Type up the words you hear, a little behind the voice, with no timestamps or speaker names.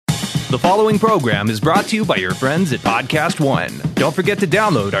The following program is brought to you by your friends at Podcast One. Don't forget to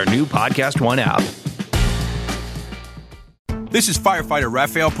download our new Podcast One app. This is firefighter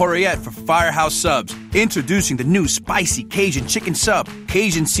Raphael Porriette for Firehouse Subs. Introducing the new spicy Cajun chicken sub.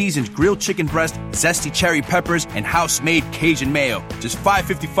 Cajun seasoned grilled chicken breast, zesty cherry peppers, and house-made Cajun mayo. Just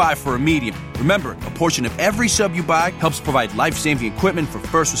 $5.55 for a medium. Remember, a portion of every sub you buy helps provide life-saving equipment for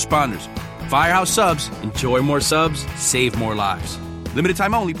first responders. Firehouse Subs. Enjoy more subs, save more lives. Limited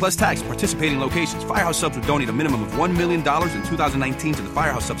time only, plus tax. Participating locations. Firehouse Subs will donate a minimum of $1 million in 2019 to the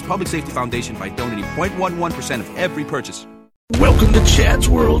Firehouse Subs Public Safety Foundation by donating 0.11% of every purchase. Welcome to Chad's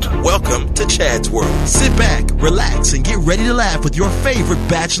World. Welcome to Chad's World. Sit back, relax, and get ready to laugh with your favorite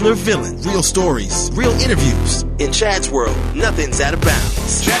Bachelor villain. Real stories, real interviews. In Chad's World, nothing's out of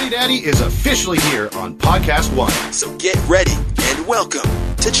bounds. Chatty Daddy is officially here on Podcast One. So get ready and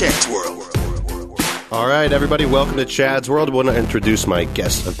welcome to Chad's World. All right, everybody, welcome to Chad's World. I want to introduce my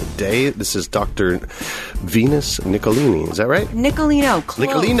guest of the day. This is Dr. Venus Nicolini. Is that right? Nicolino. Close.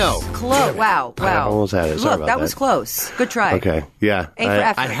 Nicolino. Close. Wow. I almost had it. Sorry about that was close. Good try. Okay, yeah. A for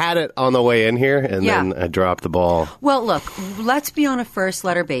effort. I had it on the way in here, and then I dropped the ball. Well, look, let's be on a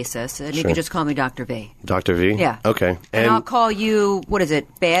first-letter basis, and you can just call me Dr. V. Dr. V? Yeah. Okay. And I'll call you, what is it,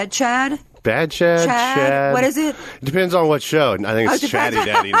 Bad Chad? Bad Chad? Chad? What is it? Depends on what show. I think it's Chatty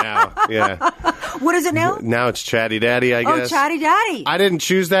Daddy now. Yeah. What is it now? Now it's Chatty Daddy, I guess. Oh, Chatty Daddy. I didn't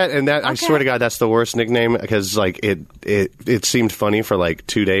choose that, and that I swear to God, that's the worst nickname because like it seemed funny for like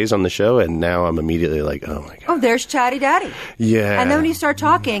 2 days on the show, and now I'm immediately like, oh my God. Oh, there's Chatty Daddy. Yeah. And then when you start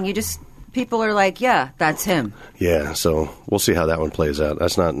talking, people are like, yeah, that's him. Yeah, so we'll see how that one plays out.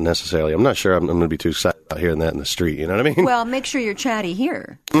 That's not necessarily, I'm not sure I'm going to be too excited about hearing that in the street, you know what I mean? Well, make sure you're chatty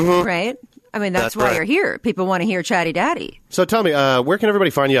here, right? I mean, that's why you're here. People want to hear Chatty Daddy. So tell me, where can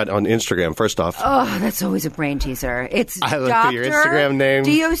everybody find you on Instagram, first off? Oh, that's always a brain teaser. It's I looked at your Instagram name.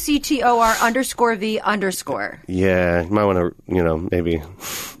 DOCTOR_V_. Yeah, you might want to, maybe.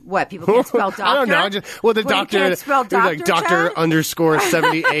 What, people can't spell doctor? I don't know. The doctor. Can't spell doctor, like Doctor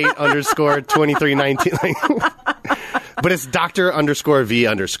 _78 _2319. But it's Doctor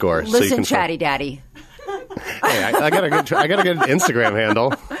 _V_. Listen, so you can Chatty Daddy. Hey, I got a good Instagram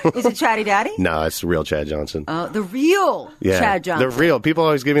handle. Is it Chatty Daddy? No, it's the real Chad Johnson. Oh, the real Chad Johnson. The real. People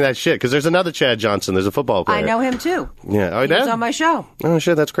always give me that shit because there's another Chad Johnson. There's a football player. I know him too. Yeah. Oh, he was on my show. Oh,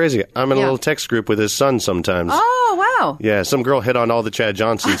 shit, that's crazy. I'm in a little text group with his son sometimes. Oh, wow. Yeah, some girl hit on all the Chad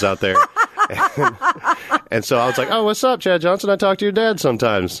Johnsons out there. And so I was like, oh, what's up, Chad Johnson? I talk to your dad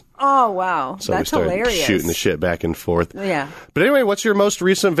sometimes. Oh, wow. So that's we started hilarious. Shooting the shit back and forth. Yeah. But anyway, what's your most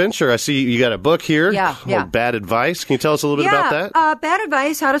recent venture? I see you got a book here. Yeah. Bad Advice. Can you tell us a little bit about that? Bad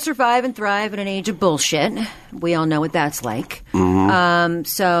Advice, How to Survive and Thrive in an Age of Bullshit. We all know what that's like. Mm-hmm.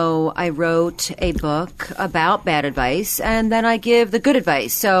 So I wrote a book about bad advice, and then I give the good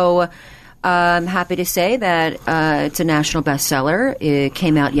advice. So I'm happy to say that it's a national bestseller. It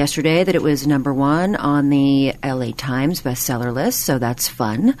came out yesterday that it was #1 on the LA Times bestseller list, so that's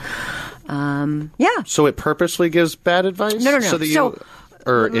fun. Yeah. So it purposely gives bad advice? No. So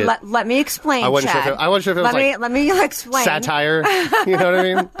that let me explain, I wasn't Chad. sure if it was let me explain. Satire. You know what I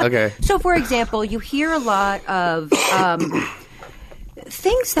mean? Okay. So, for example, you hear a lot of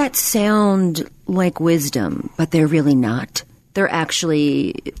things that sound like wisdom, but they're really not. They're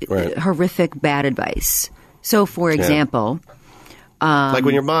actually horrific bad advice. So, for example... like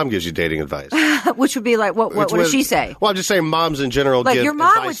when your mom gives you dating advice. Which would be like, what does she say? Well, I'm just saying moms in general like give your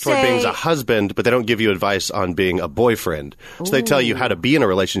mom advice would toward being say, a husband, but they don't give you advice on being a boyfriend. So they tell you how to be in a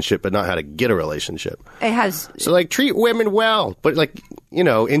relationship, but not how to get a relationship. It has... So, like, treat women well. But, like,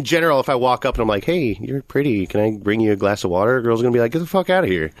 in general, if I walk up and I'm like, hey, you're pretty, can I bring you a glass of water? A girl's going to be like, get the fuck out of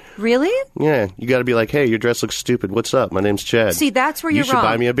here. Really? Yeah. You got to be like, hey, your dress looks stupid. What's up? My name's Chad. See, that's where you're wrong. You should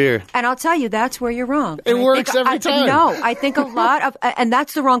buy me a beer. And I'll tell you, that's where you're wrong. It works every time. No, I think a lot of... And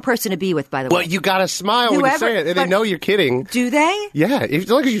that's the wrong person to be with, by the way. Well, you got to smile when you say it. And they know you're kidding. Do they? Yeah. As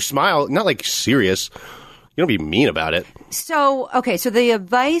long as you smile, not like serious. You don't be mean about it. So, okay, so the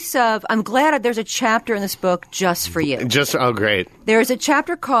advice of... I'm glad there's a chapter in this book just for you. Oh, great. There's a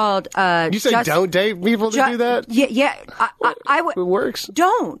chapter called... you say don't date people to do that? Yeah. I would... It works.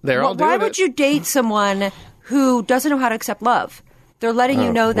 Don't. They're all doing Why would you date someone who doesn't know how to accept love? They're letting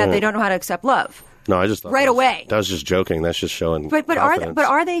you know that they don't know how to accept love. No, I just thought right away. That was just joking. That's just showing. But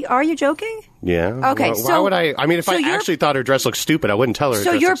are you joking? Yeah. Okay. Why would I? I mean, if I actually thought her dress looked stupid, I wouldn't tell her.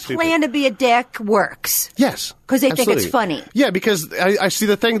 So your plan to be a dick works. Yes. Because they think it's funny. Yeah, because I see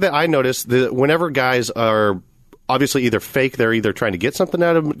the thing that I notice that whenever guys are obviously either fake, they're either trying to get something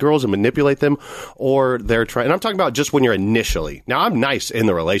out of girls and manipulate them, or they're trying, and I'm talking about just when you're initially. Now, I'm nice in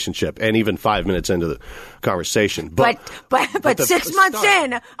the relationship and even 5 minutes into the conversation. But 6 months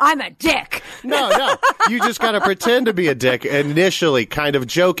in, I'm a dick. No. You just got to pretend to be a dick initially, kind of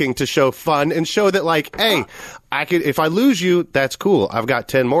joking to show fun and show that, like, hey, if I lose you, that's cool. I've got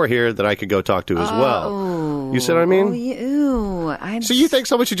 10 more here that I could go talk to as well. You see what I mean? So you think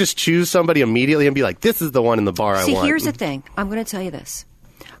someone should just choose somebody immediately and be like, this is the one in the bar I want? See, here's the thing. I'm going to tell you this.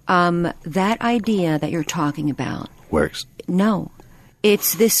 That idea that you're talking about works. No.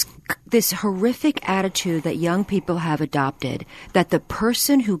 It's this horrific attitude that young people have adopted, that the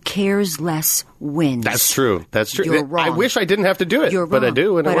person who cares less wins. That's true. You're wrong. I wish I didn't have to do it, You're but wrong. I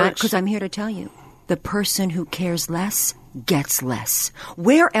do, and it works. Because I'm here to tell you, the person who cares less gets less.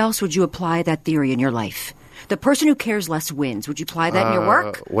 Where else would you apply that theory in your life? The person who cares less wins. Would you apply that in your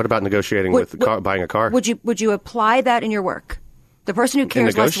work? What about negotiating buying a car? Would you apply that in your work? The person who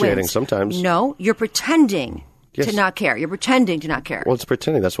cares less wins. Negotiating sometimes. No, you're pretending to not care. You're pretending to not care. Well, it's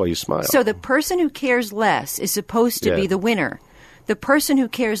pretending. That's why you smile. So the person who cares less is supposed to be the winner. The person who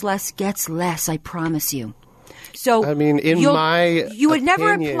cares less gets less, I promise you. So I mean, you would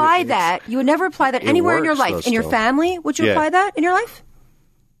never apply that. You would never apply that anywhere in your life. In your family, would you apply that in your life?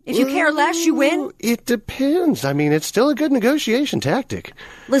 If you care less, you win? It depends. I mean, it's still a good negotiation tactic.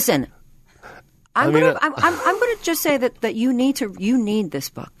 Listen, I'm going to just say that you need this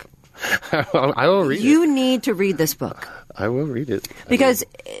book. I will read it. You need to read this book. I will read it. Because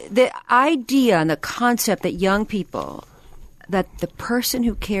the idea and the concept that young people, that the person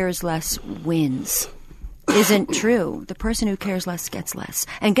who cares less wins, isn't true. The person who cares less gets less.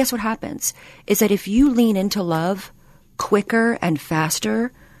 And guess what happens? Is that if you lean into love quicker and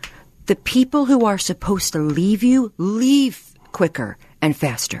faster, the people who are supposed to leave you leave quicker and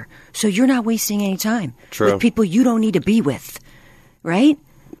faster. So you're not wasting any time with people you don't need to be with. Right?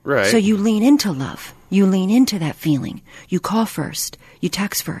 Right. So you lean into love. You lean into that feeling. You call first. You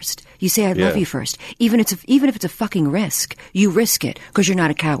text first. You say I love you first. Even if it's a fucking risk, you risk it because you're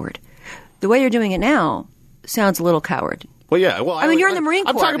not a coward. The way you're doing it now sounds a little coward. Well, yeah. Well, I mean, you're in the Marine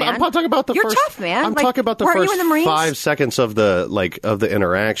Corps, I'm talking about the you're first. You're tough, man. I'm talking about the weren't first you in the Marines? 5 seconds of the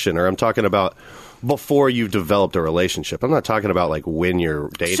interaction, or I'm talking about before you've developed a relationship. I'm not talking about like when you're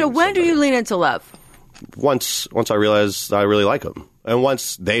dating. So when do you lean into love? Once I realize I really like them, and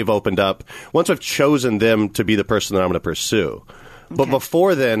once they've opened up, once I've chosen them to be the person that I'm going to pursue. But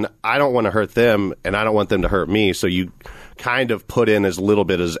before then, I don't want to hurt them, and I don't want them to hurt me. So you kind of put in as little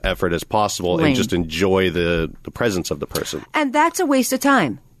bit as effort as possible and just enjoy the presence of the person. And that's a waste of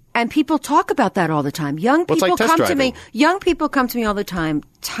time. And people talk about that all the time. Young people come to me. Young people come to me all the time,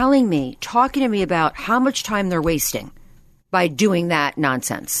 talking to me about how much time they're wasting by doing that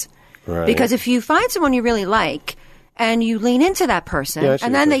nonsense. Right. Because if you find someone you really like and you lean into that person,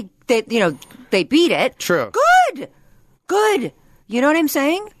 and then they beat it. True. Good. You know what I'm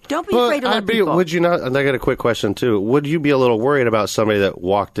saying? Don't be afraid to let people. Would you not? And I got a quick question too. Would you be a little worried about somebody that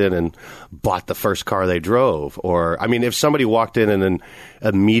walked in and bought the first car they drove? Or, I mean, if somebody walked in and then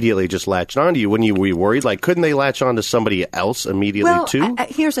immediately just latched onto you, wouldn't you be worried? Like, couldn't they latch on to somebody else immediately too?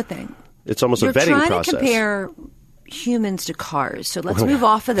 Here's the thing. It's almost a vetting process. You're trying to compare humans to cars, so let's move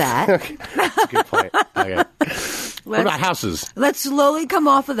off of that. That's a good point. Okay. What about houses? Let's slowly come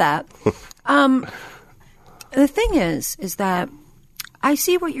off of that. The thing is that I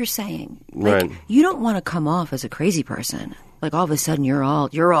see what you're saying. Like, you don't want to come off as a crazy person. Like all of a sudden you're all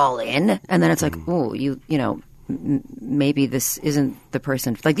in, and then it's like, oh, maybe this isn't the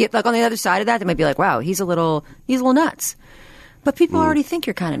person. Like on the other side of that, they might be like, wow, he's a little nuts. But people already think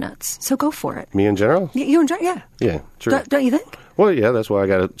you're kind of nuts, so go for it. Me in general? You in general, yeah. Yeah, true. Don't you think? Well, yeah, that's why I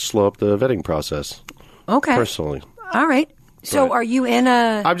got to slow up the vetting process. Okay. Personally. All right. So are you in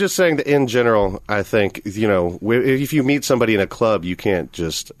a... I'm just saying that in general, I think, if you meet somebody in a club, you can't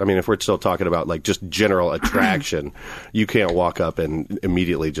just... I mean, if we're still talking about, like, just general attraction, you can't walk up and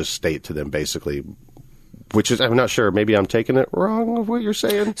immediately just state to them, basically, which is... I'm not sure. Maybe I'm taking it wrong of what you're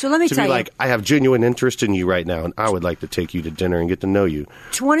saying. So let me tell you... like, I have genuine interest in you right now, and I would like to take you to dinner and get to know you.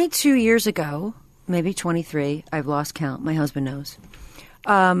 22 years ago, maybe 23, I've lost count. My husband knows.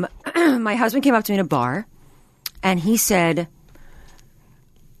 My husband came up to me in a bar, and he said,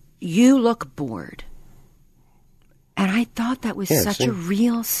 "You look bored." And I thought that was such a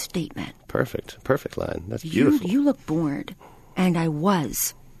real statement. Perfect line. That's beautiful. You look bored. And I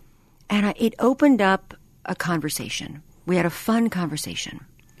was. And it opened up a conversation. We had a fun conversation.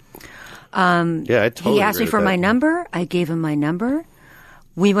 I totally He asked me agree for with my that. number. I gave him my number.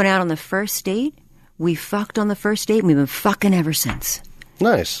 We went out on the first date. We fucked on the first date, and we've been fucking ever since.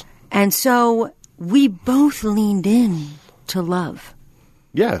 Nice. And so we both leaned in to love.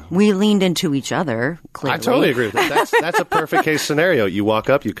 Yeah. We leaned into each other, clearly. I totally agree with that. That's a perfect case scenario. You walk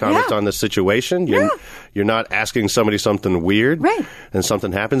up, you comment on the situation. You're not asking somebody something weird. Right. And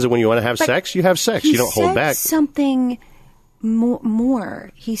something happens, and when you want to have sex, you have sex. You don't hold back. Something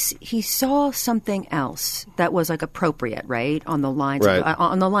more. He saw something else that was like appropriate, right? On the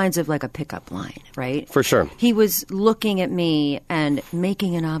lines of like a pickup line, right? For sure. He was looking at me and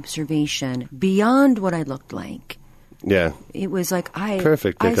making an observation beyond what I looked like. Yeah. It was like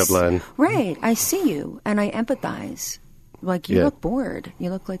perfect pickup line. Right. I see you and I empathize. Like you look bored.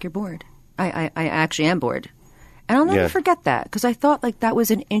 You look like you're bored. I actually am bored. And I'll never forget that because I thought like that was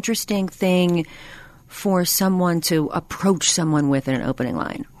an interesting thing for someone to approach someone with in an opening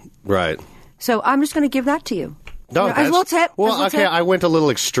line. Right. So I'm just going to give that to you. No, as a little tip. Well, okay, I went a little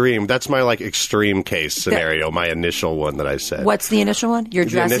extreme. That's my like extreme case scenario, my initial one that I said. What's the initial one? Your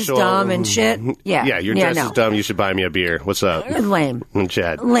dress is dumb and shit? Yeah. Yeah, your dress is dumb. You should buy me a beer. What's up? Lame.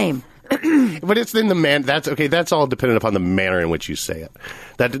 Chad. Lame. But it's in the that's all dependent upon the manner in which you say it.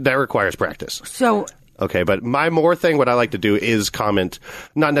 That requires practice. So... Okay, but my more thing, what I like to do is comment,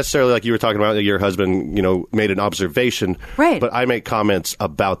 not necessarily like you were talking about your husband, made an observation. Right. But I make comments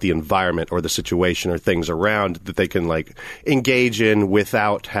about the environment or the situation or things around that they can like engage in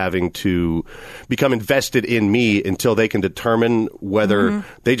without having to become invested in me until they can determine whether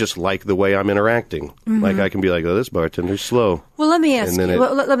they just like the way I'm interacting. Mm-hmm. Like I can be like, oh, this bartender's slow. Well, let me ask you.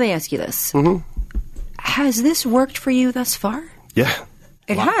 Let me ask you this. Mm-hmm. Has this worked for you thus far? Yeah.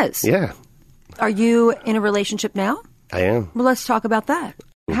 It has? Yeah. Are you in a relationship now? I am. Well, let's talk about that.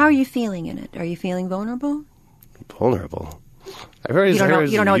 How are you feeling in it? Are you feeling vulnerable? Vulnerable? I've heard you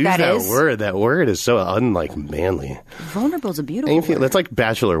don't know what that is? That word is so unlike manly. Vulnerable is a beautiful word. That's like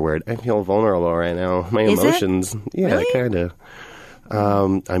Bachelor word. I feel vulnerable right now. My emotions. Yeah, really? Kind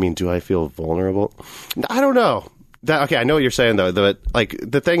of. I mean, do I feel vulnerable? I don't know. Okay, I know what you're saying, though.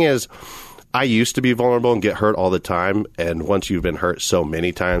 The thing is... I used to be vulnerable and get hurt all the time, and once you've been hurt so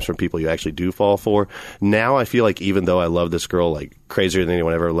many times from people you actually do fall for, now I feel like even though I love this girl like crazier than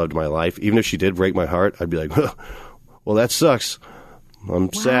anyone ever loved in my life, even if she did break my heart, I'd be like, well, that sucks.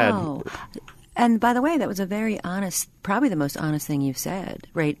 I'm sad. And by the way, that was a very honest, probably the most honest thing you've said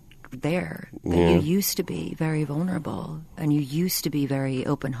right there. That you used to be very vulnerable and you used to be very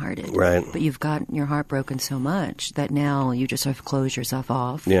open-hearted. Right. But you've gotten your heart broken so much that now you just have closed yourself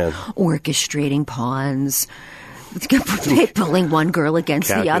off. Yeah. Orchestrating pawns, pulling one girl against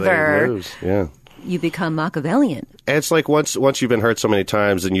the other. Moves. Yeah. You become Machiavellian. And it's like once you've been hurt so many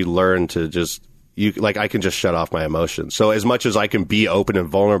times and you learn to just... I can just shut off my emotions. So as much as I can be open and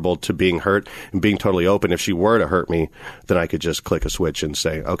vulnerable to being hurt and being totally open, if she were to hurt me, then I could just click a switch and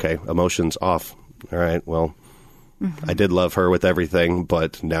say, okay, emotions off. All right, well, I did love her with everything,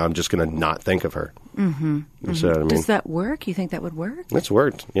 but now I'm just going to not think of her. Mm-hmm. You see what I mean? Does that work? You think that would work? It's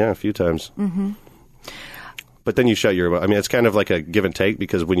worked, yeah, a few times. Mm-hmm. But then you shut it's kind of like a give and take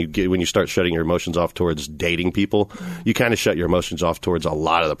because when you start shutting your emotions off towards dating people, you kind of shut your emotions off towards a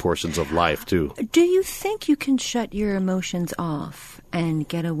lot of the portions of life too. Do you think you can shut your emotions off and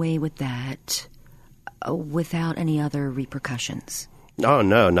get away with that without any other repercussions? Oh,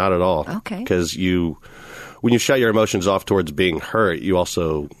 no, not at all. Okay. Because when you shut your emotions off towards being hurt, you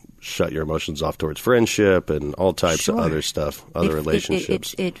also shut your emotions off towards friendship and all types of other stuff, other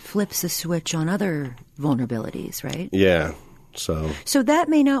relationships. It flips the switch on other vulnerabilities, right? Yeah. So that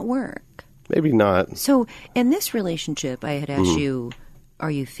may not work. Maybe not. So in this relationship, I had asked you, are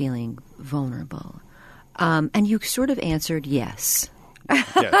you feeling vulnerable? And you sort of answered yes.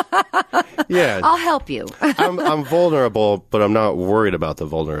 Yeah. I'll help you. I'm vulnerable, but I'm not worried about the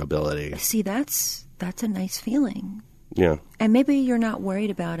vulnerability. See, that's a nice feeling. Yeah. And maybe you're not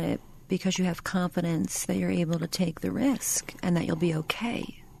worried about it because you have confidence that you're able to take the risk and that you'll be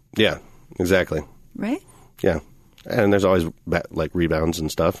okay. Yeah, exactly. Right? Yeah. And there's always rebounds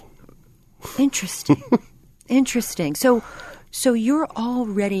and stuff. Interesting. Interesting. So you're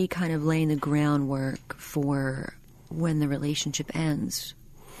already kind of laying the groundwork for when the relationship ends,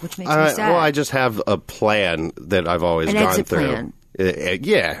 which makes me sad. Well, I just have a plan that I've always gone through. An exit plan.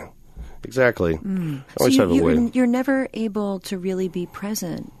 Yeah. Exactly. Always have a way. You're never able to really be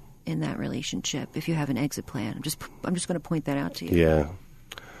present in that relationship if you have an exit plan. I'm just going to point that out to you. Yeah.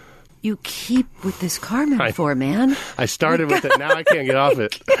 You keep with this car metaphor, man. I started with it. Now I can't get off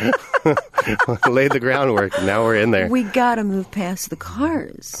it. laid the groundwork. Now we're in there. We got to move past the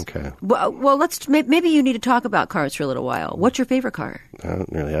cars. Okay. Well, maybe you need to talk about cars for a little while. What's your favorite car? I don't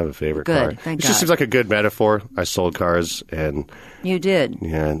really have a favorite car. Good, thank It God. just seems like a good metaphor. I sold cars, and You did.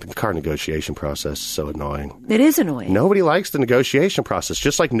 yeah, the car negotiation process is so annoying. It is annoying. Nobody likes the negotiation process,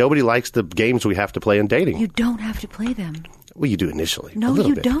 just like nobody likes the games we have to play in dating. You don't have to play them. Well, you do initially. No, a little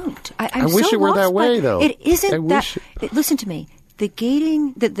you bit. don't. I wish so it were that lost by- way, though. It isn't I that. wish Listen to me. The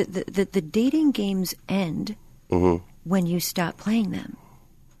dating games end when you stop playing them.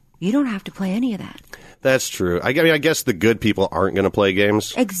 You don't have to play any of that. That's true. I mean, I guess the good people aren't going to play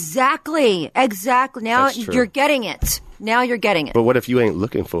games. Exactly. Now That's true. you're getting it. Now you're getting it. But what if you ain't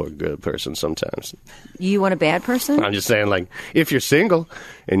looking for a good person sometimes? You want a bad person? I'm just saying, like, if you're single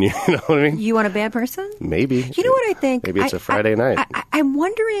and you know what I mean? You want a bad person? Maybe. You know what I think? Maybe it's a Friday night. I'm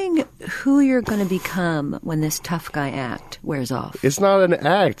wondering who you're going to become when this tough guy act wears off. It's not an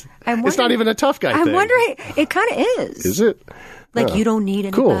act. It's not even a tough guy I'm thing. wondering. It kind of is. Is it? Like, you don't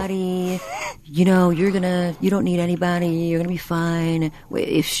need Cool. anybody. You know, you don't need anybody. You're gonna be fine.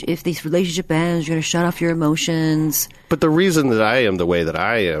 If this relationship ends, you're gonna shut off your emotions. But the reason that I am the way that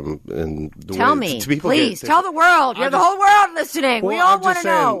I am, and the Tell way me, people please. get, Tell the world. You have the whole world listening. We Well, all I'm want just to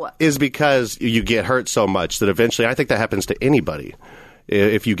know. saying, is because you get hurt so much that eventually, I think that happens to anybody.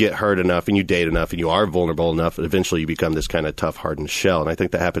 If you get hurt enough and you date enough and you are vulnerable enough, eventually you become this kind of tough, hardened shell. And I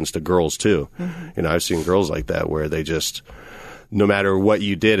think that happens to girls too. Mm-hmm. You know, I've seen girls like that where they just, no matter what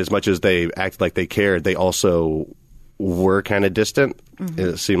you did, as much as they acted like they cared, they also were kind of distant. Mm-hmm.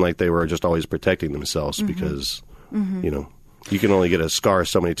 It seemed like they were just always protecting themselves because, you know, you can only get a scar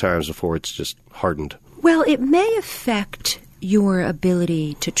so many times before it's just hardened. Well, it may affect your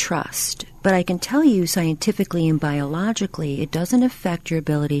ability to trust, but I can tell you scientifically and biologically, it doesn't affect your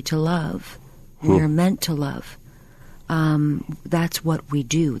ability to love. We're meant to love. That's what we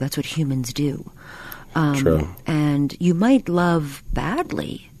do. That's what humans do. True. And you might love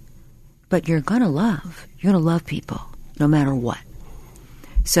badly, but you're going to love. You're going to love people no matter what.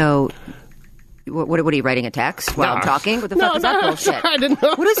 So, what are you writing a text while I'm talking? What the fuck is that bullshit? I didn't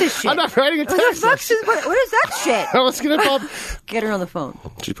know. What is this shit? I'm not writing a text. What is that shit? I was going to call. Get her on the phone.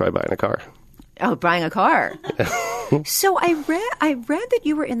 She's probably buying a car. Oh, buying a car. So I read that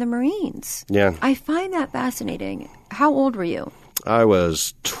you were in the Marines. Yeah. I find that fascinating. How old were you? I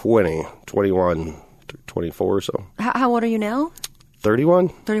was 20, 21, 24 or so. How old are you now? 31?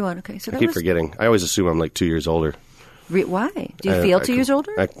 31. Okay, so I keep forgetting. I always assume I'm like 2 years older. Why? Do you feel 2 years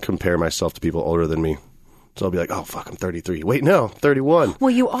older? I compare myself to people older than me. So I'll be like, oh, fuck, I'm 33. Wait, no, 31. Well,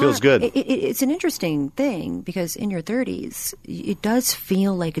 you are. Feels good. It's an interesting thing because in your 30s, it does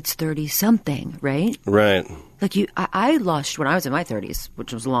feel like it's 30-something, right? Right. Like I lost, when I was in my 30s,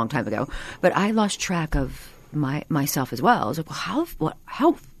 which was a long time ago, but I lost track of myself as well. I was like, well,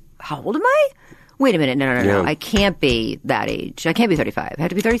 how old am I? Wait a minute, no. Yeah. I can't be that age. I can't be 35. I have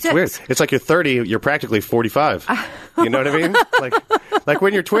to be 36. It's weird. It's like you're 30, you're practically 45. You know what I mean? Like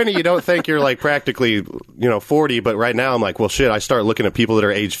when you're 20, you don't think you're like practically, 40. But right now, I'm like, well, shit. I start looking at people that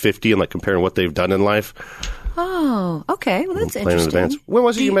are age 50 and like comparing what they've done in life. Oh, okay. Well, that's Playing in interesting. advance. When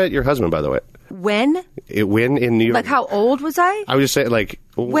was it you met your husband, by the way? When? When in New York? Like, how old was I? I was just saying, like,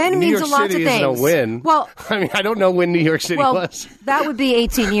 When New means York a lot City of things. isn't a when. Well, I mean, I don't know when New York City was. that would be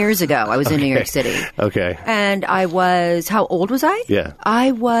 18 years ago. I was in New York City. Okay. And I was, how old was I? Yeah.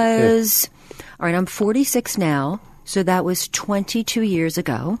 I was, all right, I'm 46 now, so that was 22 years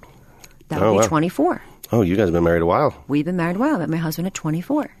ago. That would Oh, be wow. 24. Oh, you guys have been married a while. We've been married a while. I met my husband at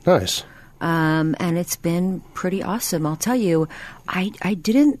 24. Nice. And it's been pretty awesome. I'll tell you, I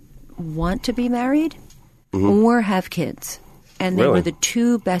didn't want to be married or have kids. And they Really? were the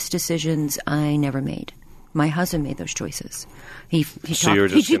two best decisions I never made. My husband made those choices. He So you were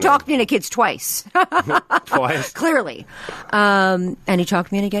talked, just he gonna- talked me into kids twice. Twice. Clearly. And he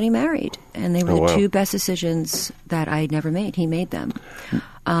talked me into getting married. And they were Oh, the wow. two best decisions that I never made. He made them.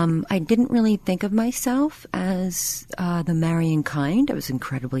 I didn't really think of myself as the marrying kind. I was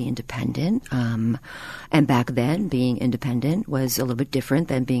incredibly independent. And back then, being independent was a little bit different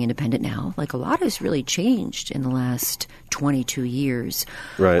than being independent now. Like, a lot has really changed in the last 22 years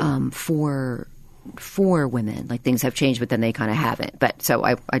Right. for women. Like, things have changed, but then they kind of haven't. But so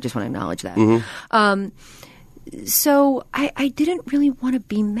I just want to acknowledge that. So I didn't really want to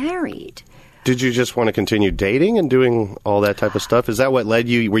be married. Did you just want to continue dating and doing all that type of stuff? Is that what led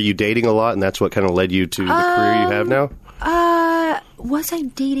you? Were you dating a lot, and that's what kind of led you to the career you have now? Was I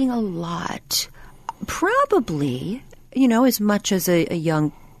dating a lot? Probably. As much as a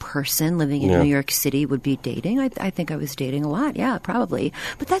young person living in Yeah. New York City would be dating. I think I was dating a lot. Yeah, probably.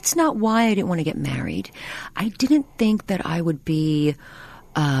 But that's not why I didn't want to get married. I didn't think that I would be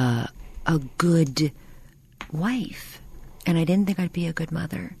a good wife, and I didn't think I'd be a good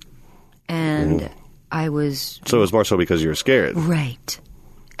mother. And I was... So it was more so because you were scared. Right.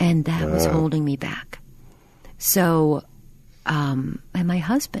 And that was holding me back. So, and my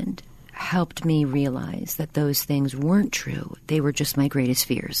husband helped me realize that those things weren't true. They were just my greatest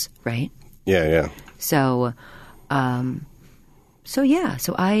fears, right? Yeah. So,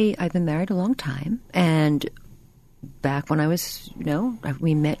 So I've been married a long time, and back when I was,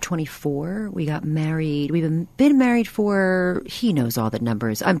 we met 24, we got married. We've been married for, he knows all the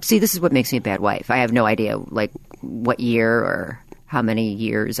numbers. See, this is what makes me a bad wife. I have no idea, like, what year or how many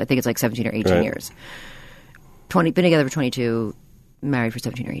years. I think it's like 17 or 18 years. Been together for 22, married for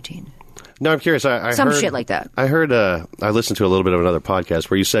 17 or 18. No, I'm curious. I Some heard, shit like that. I heard, I listened to a little bit of another podcast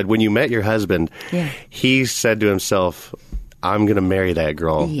where you said when you met your husband, he said to himself, I'm going to marry that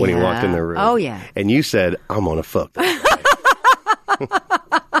girl when he walked in the room. Oh, yeah. And you said, I'm going to fuck that guy.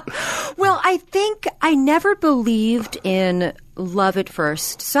 Well, I think I never believed in love at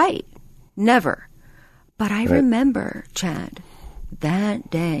first sight. Never. But I remember, Chad, that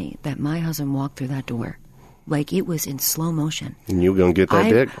day that my husband walked through that door. Like it was in slow motion. And you going to get that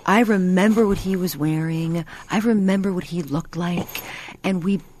dick? I remember what he was wearing. I remember what he looked like. And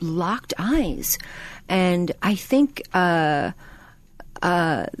we locked eyes. And I think the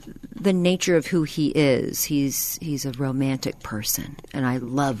nature of who he is, he's a romantic person. And I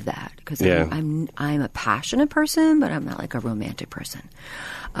love that. Because I'm a passionate person, but I'm not like a romantic person.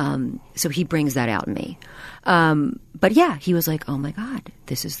 So he brings that out in me. But yeah, he was like, oh my God,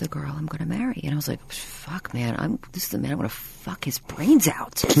 this is the girl I'm going to marry. And I was like, fuck, man, this is the man I'm going to fuck his brains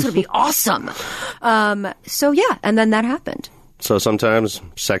out. It's going to be awesome. So yeah, and then that happened. So sometimes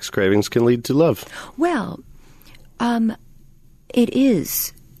sex cravings can lead to love. Well, it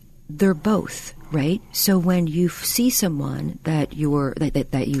is. They're both, right? So when you see someone that you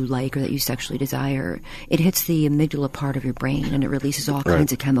like or that you sexually desire, it hits the amygdala part of your brain and it releases all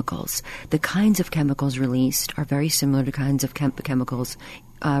kinds of chemicals. The kinds of chemicals released are very similar to kinds of chemicals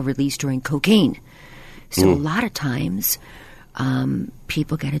released during cocaine. So a lot of times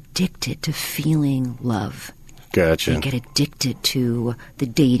people get addicted to feeling love. Gotcha. They get addicted to the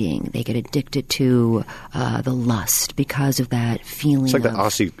dating. They get addicted to the lust because of that feeling. It's like the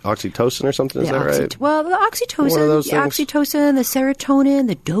oxytocin or something. Is that right? Well, the oxytocin, the serotonin,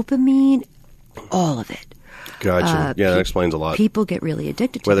 the dopamine, all of it. Gotcha. That explains a lot. People get really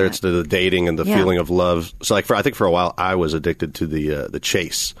addicted to whether that. it's the dating and the feeling of love. So, like, I think for a while I was addicted to the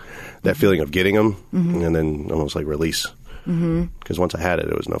chase, that feeling of getting them, and then almost like release. Because once I had it,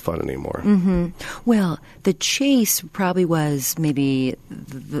 it was no fun anymore. Well, the chase probably was maybe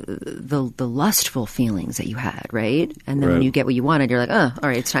the lustful feelings that you had, right? And then when you get what you wanted, you're like, oh, all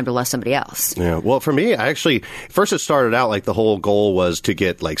right, it's time to lust somebody else. Yeah. Well, for me, first it started out like the whole goal was to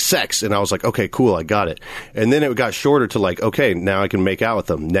get like sex, and I was like, okay, cool, I got it. And then it got shorter to like, okay, now I can make out with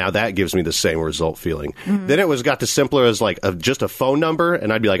them. Now that gives me the same result feeling. Then it got to simpler as like just a phone number,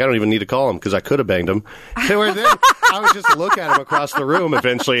 and I'd be like, I don't even need to call them because I could have banged them. So then I would just look at him across the room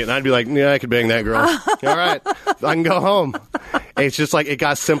eventually, and I'd be like, yeah, I could bang that girl. All right, I can go home. It's just like it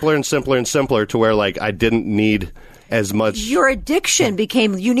got simpler and simpler and simpler to where like I didn't need as much. Your addiction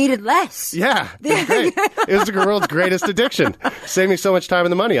became, you needed less. Yeah, it was great. It was the world's greatest addiction. Saved me so much time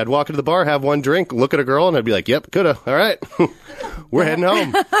and the money. I'd walk into the bar, have one drink, look at a girl, and I'd be like, yep, coulda. All right. We're heading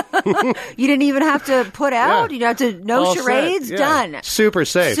home. You didn't even have to put out. You didn't have to, no all charades, set. Yeah. done. Super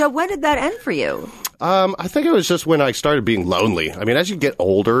safe. So when did that end for you? I think it was just when I started being lonely. I mean, as you get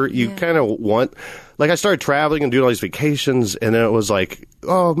older, you kind of want... Like, I started traveling and doing all these vacations, and then it was like,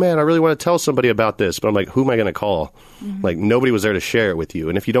 oh, man, I really want to tell somebody about this. But I'm like, who am I going to call? Like, nobody was there to share it with you.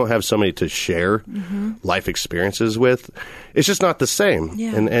 And if you don't have somebody to share life experiences with, it's just not the same.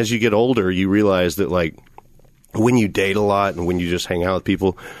 Yeah. And as you get older, you realize that, like, when you date a lot and when you just hang out with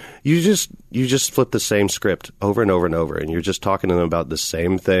people, you just flip the same script over and over and over, and you're just talking to them about the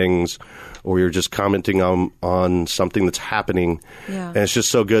same things, or you're just commenting on something that's happening. Yeah. And it's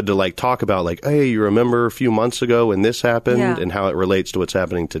just so good to like talk about like, hey, you remember a few months ago when this happened and how it relates to what's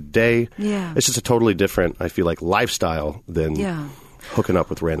happening today. Yeah. It's just a totally different, I feel like, lifestyle than hooking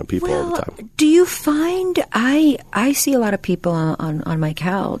up with random people all the time. Do you find I see a lot of people on my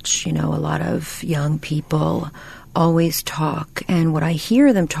couch, a lot of young people always talk, and what I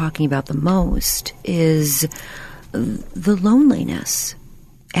hear them talking about the most is the loneliness.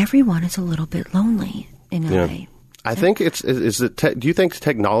 Everyone is a little bit lonely in LA. Yeah. I think do you think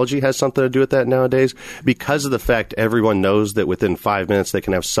technology has something to do with that nowadays? Because of the fact everyone knows that within 5 minutes they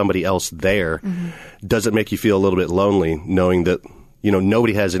can have somebody else there, does it make you feel a little bit lonely knowing that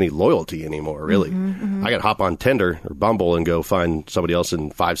nobody has any loyalty anymore, really. I got to hop on Tinder or Bumble and go find somebody else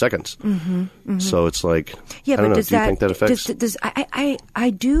in 5 seconds. So it's like, I don't know. Do you think that affects? I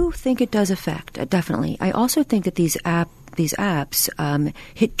do think it does affect, definitely. I also think that these apps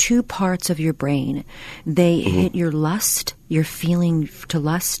hit 2 parts of your brain. They hit your lust, your feeling to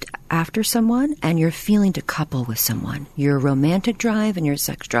lust after someone, and your feeling to couple with someone, your romantic drive and your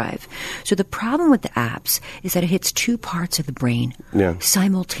sex drive. So the problem with the apps is that it hits 2 parts of the brain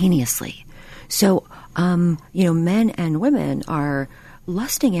simultaneously. So, men and women are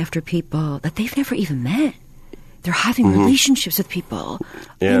lusting after people that they've never even met. They're having relationships with people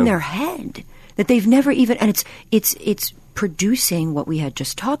in their head that they've never even, and it's producing what we had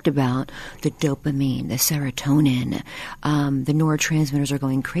just talked about, the dopamine, the serotonin, the neurotransmitters are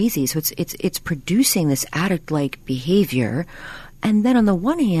going crazy. So it's producing this addict-like behavior. And then on the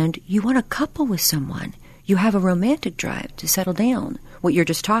one hand, you want to couple with someone. You have a romantic drive to settle down. What you're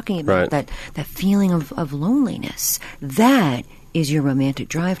just talking about, that feeling of loneliness, that is your romantic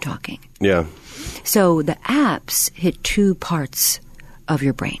drive talking. Yeah. So the apps hit 2 parts of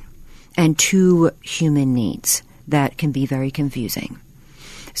your brain and 2 human needs that can be very confusing.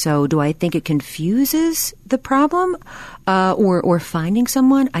 So do I think it confuses the problem or finding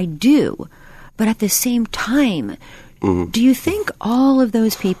someone? I do. But at the same time, do you think all of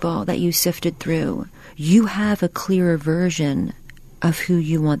those people that you sifted through, you have a clearer version of who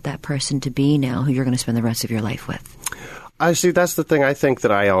you want that person to be now, who you're going to spend the rest of your life with? I see. That's the thing. I think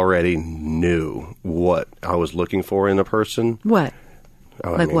that I already knew what I was looking for in a person. What?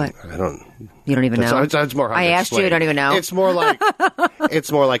 Oh, what? I don't. You don't even know. It's more hard I to asked explain. you. Don't even know. It's more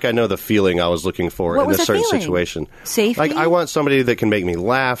like I know the feeling I was looking for What in was a the certain feeling? situation. Safety? Like I want somebody that can make me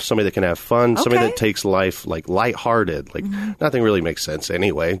laugh, somebody that can have fun, somebody Okay. that takes life like lighthearted. Like nothing really makes sense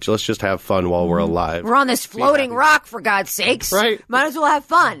anyway. Let's just have fun while we're alive. We're on this floating rock, for God's sakes. Right. Might as well have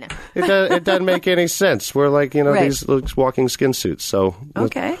fun. It doesn't make any sense. We're like Right. these walking skin suits. So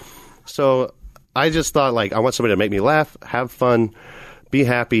Okay. So I just thought I want somebody to make me laugh, have fun, be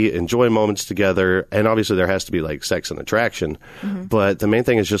happy, enjoy moments together, and obviously there has to be sex and attraction. But the main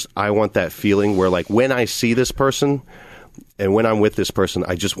thing is just I want that feeling where when I see this person and when I'm with this person,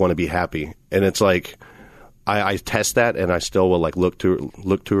 I just want to be happy. And it's I test that, and I still will look to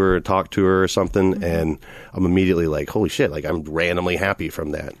her, and talk to her or something, and I'm immediately holy shit! I'm randomly happy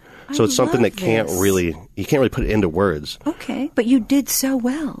from that. So it's something that you can't really put it into words. Okay, but you did so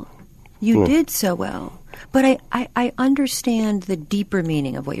well. You did so well. But I understand the deeper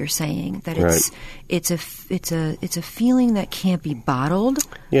meaning of what you're saying. That it's a feeling that can't be bottled.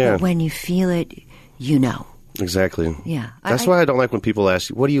 Yeah. But when you feel it, you know. Exactly. Yeah. That's why I don't like when people ask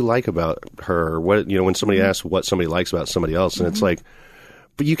you, what do you like about her? Or what when somebody asks what somebody likes about somebody else, and it's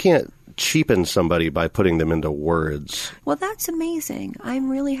but you can't cheapen somebody by putting them into words. Well, that's amazing. I'm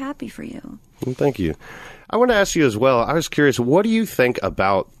really happy for you. Well, thank you. I want to ask you as well, I was curious, what do you think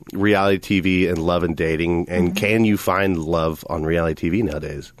about reality TV and love and dating, and can you find love on reality TV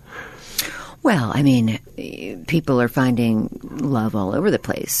nowadays? Well, I mean, people are finding love all over the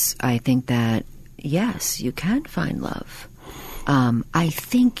place. I think that, yes, you can find love. I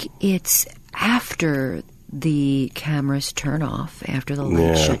think it's after the cameras turn off, after the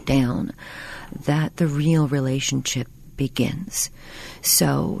lights shut down, that the real relationship begins.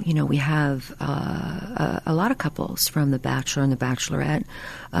 So, we have a lot of couples from The Bachelor and The Bachelorette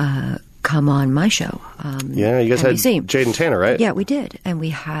come on my show. Yeah, you guys NBC. had Jade and Tanner, right? Yeah, we did. And we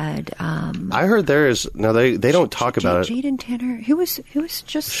had... I heard there is... Now, they don't talk about it. Jade and Tanner. Who was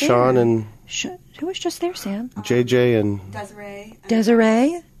just there? Sean and... Who was just there, Sam? JJ and...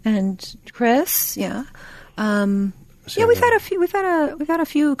 Desiree and Chris, yeah. Yeah, we've had a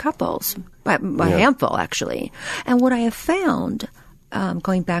few couples, a handful actually. And what I have found,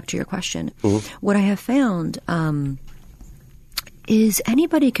 going back to your question, what I have found is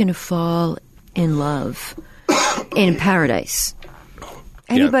anybody can fall in love in paradise.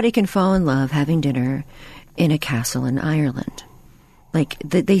 Anybody can fall in love having dinner in a castle in Ireland.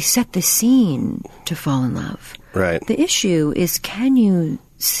 They set the scene to fall in love. Right. The issue is, can you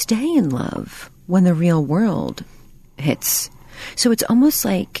stay in love when the real world hits? So it's almost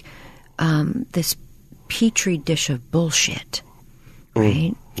like this petri dish of bullshit,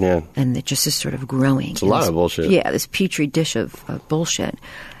 right? Yeah. And it just is sort of growing. It's a lot of bullshit. Yeah, this petri dish of bullshit.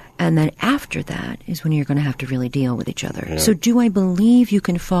 And then after that is when you're going to have to really deal with each other. Yeah. So do I believe you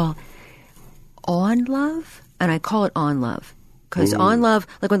can fall on love? And I call it on love. Because on love,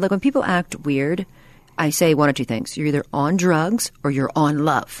 when people act weird, I say one or two things. You're either on drugs or you're on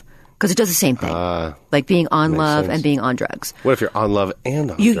love. Because it does the same thing. Like being on love and being on drugs. What if you're on love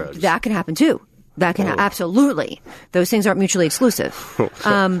and on drugs? That can happen too. That can absolutely. Those things aren't mutually exclusive.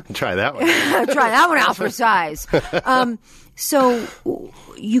 Try that one. Try that one out for size. So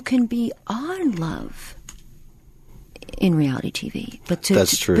you can be on love in reality TV, but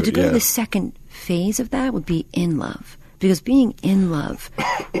That's true, But to go yeah. to the second phase of that would be in love, because being in love,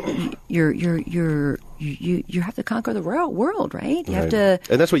 you have to conquer the world, right? You have to,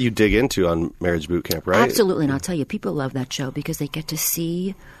 and that's what you dig into on Marriage Boot Camp, right? absolutely. And I'll tell you, people love that show because they get to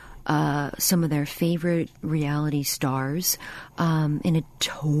see some of their favorite reality stars in a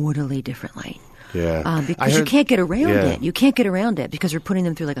totally different light. Yeah, Because you can't get around yeah. it. You can't get around it because you're putting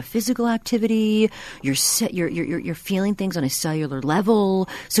them through like a physical activity. You're feeling things on a cellular level.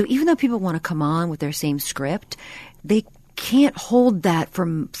 So even though people want to come on with their same script, they can't hold that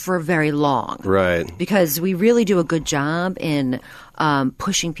for very long, right? Because we really do a good job in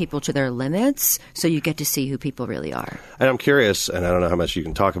pushing people to their limits, so you get to see who people really are. And I'm curious, and I don't know how much you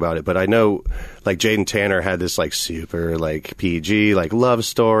can talk about it, but I know like Jade Tanner had this like super like PG like love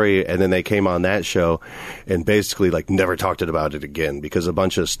story, and then they came on that show and basically like never talked about it again because a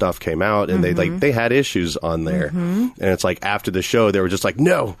bunch of stuff came out and they had issues on there, and it's like after the show they were just like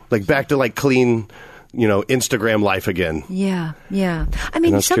no, like back to like clean, Instagram life again. Yeah. I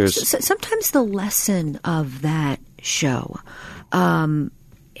mean, curious. sometimes the lesson of that show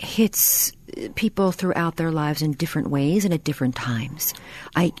hits people throughout their lives in different ways and at different times.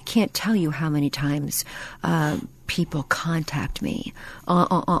 I can't tell you how many times people contact me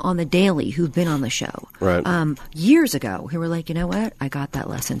on the daily who've been on the show years ago who were like, you know what? I got that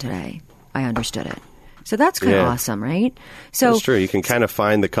lesson today. I understood it. So that's kind of awesome, right? So that's true. You can kind of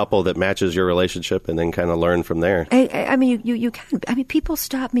find the couple that matches your relationship and then kind of learn from there. I mean, you can. I mean, people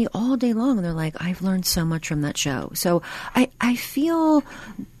stop me all day long and they're like, I've learned so much from that show. So I feel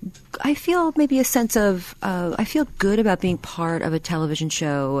maybe a sense of, I feel good about being part of a television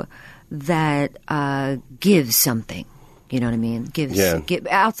show that gives something. You know what I mean? Give,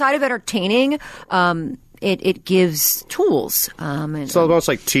 outside of entertaining, It gives tools. It's almost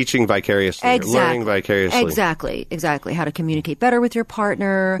like teaching vicariously, or learning vicariously. Exactly. How to communicate better with your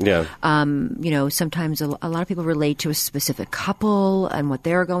partner. Yeah. Sometimes a lot of people relate to a specific couple and what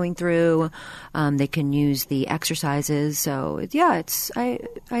they're going through. They can use the exercises. So I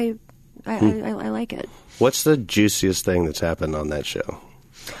like it. What's the juiciest thing that's happened on that show?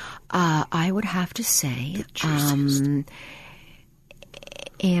 I would have to say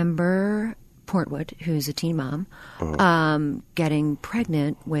Amber Portwood, who's a teen mom, getting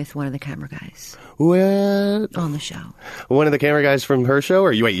pregnant with one of the camera guys. What? On the show. One of the camera guys from her show,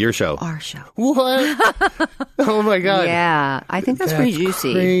 or your show? Our show. What? Oh my God. Yeah, I think that's pretty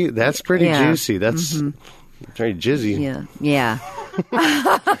juicy. That's pretty juicy. That's very jizzy. Yeah.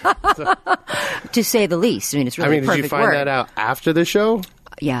 To say the least. I mean, it's really a perfect did you find word. that out after the show?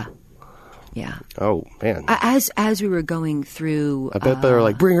 Yeah. Oh man. As we were going through, I bet they were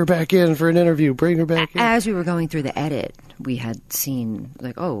like, "Bring her back in for an interview. Bring her back in." As we were going through the edit, we had seen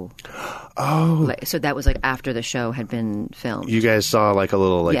like, so that was like after the show had been filmed. You guys saw like a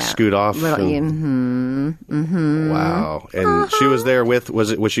little scoot off. Wow. And she was there with.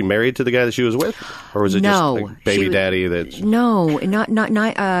 Was she married to the guy that she was with, or was it just like baby daddy? No,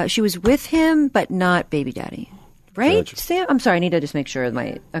 not. She was with him, but not baby daddy. Right, Gotcha. Sam? I'm sorry. I need to just make sure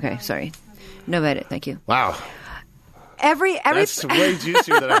okay, sorry. No edit. Thank you. Wow. Every That's way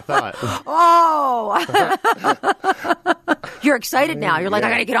juicier than I thought. Oh, you're excited now. You're like,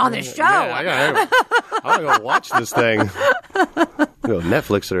 I got to get on this show. Yeah, I'm gonna go watch this thing. Go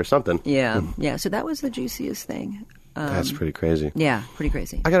Netflix it or something. Yeah. So that was the juiciest thing. That's pretty crazy. Yeah, pretty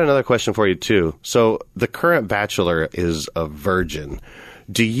crazy. I got another question for you too. So the current Bachelor is a virgin.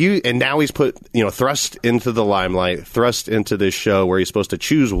 And now he's put, thrust into the limelight, thrust into this show where he's supposed to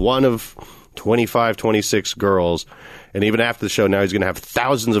choose one of 25, 26 girls. And even after the show, now he's going to have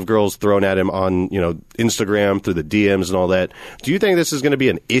thousands of girls thrown at him on, Instagram through the DMs and all that. Do you think this is going to be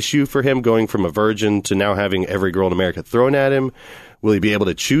an issue for him going from a virgin to now having every girl in America thrown at him? Will he be able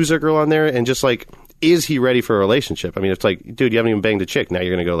to choose a girl on there? And just like, is he ready for a relationship? I mean, it's like, dude, you haven't even banged a chick. Now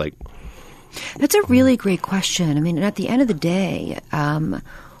you're going to go like... That's a really great question. I mean, at the end of the day,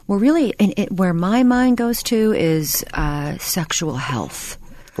 we're really where my mind goes to is sexual health.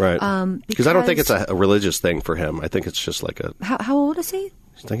 Right. Because I don't think it's a religious thing for him. I think it's just like a... How old is he?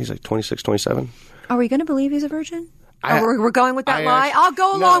 I think he's like 26, 27. Are we going to believe he's a virgin? We're going with that lie? I'll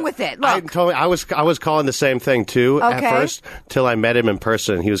go along with it. Look. I was calling the same thing, too, at first, till I met him in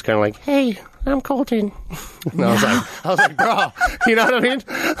person. He was kind of like, hey, I'm Colton. And I was like, bro, you know what I mean?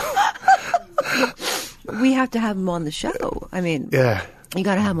 We have to have him on the show. I mean, you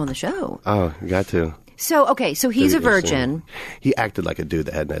got to have him on the show. Oh, you got to. So he's a virgin. He acted like a dude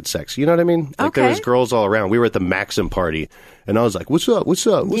that hadn't had sex. You know what I mean? Like Okay. there was girls all around. We were at the Maxim party, and I was like, "What's up? What's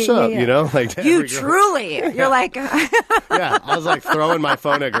up? What's up?" You know, like to You every girl. truly, you're like, Yeah, I was like throwing my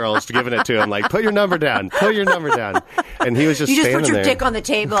phone at girls, giving it to him, like, "Put your number down. Put your number down." And he was just you just standing put your there. dick on the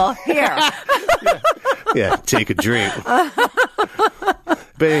table. Here. Yeah, take a drink.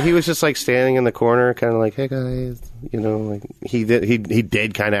 But he was just like standing in the corner, kind of like, "Hey guys," you know, like he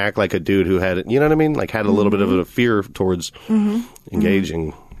did kind of act like a dude who had, you know what I mean, like had a little bit of a fear towards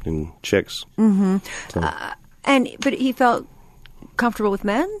engaging in chicks. So, But he felt comfortable with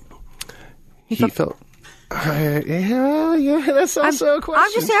men? he felt. Yeah, that's also a question.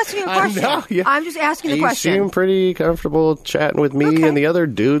 I'm just asking a question. I know, yeah. I'm just asking the question. He seemed pretty comfortable chatting with me Okay. and the other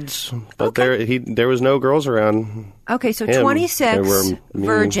dudes, but there was no girls around. Okay, so him. 26, There were me.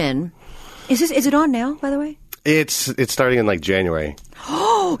 virgin. Is it on now, by the way? It's starting in like January.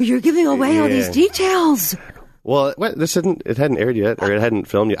 Oh, you're giving away all these Yeah. details. Well, it hadn't aired yet, or it hadn't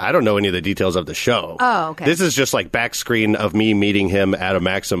filmed yet. I don't know any of the details of the show. Oh, okay. This is just like back screen of me meeting him at a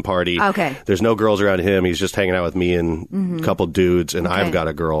Maxim party. Okay. There's no girls around him. He's just hanging out with me and a couple dudes, and I've got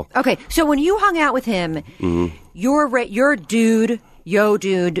a girl. Okay, so when you hung out with him, your dude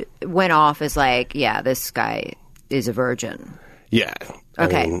went off as like, yeah, this guy is a virgin. Yeah.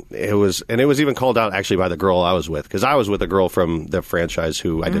 Okay. I mean, it was even called out actually by the girl I was with, because I was with a girl from the franchise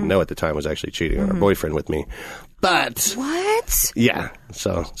who I didn't know at the time was actually cheating on her boyfriend with me. But What? yeah,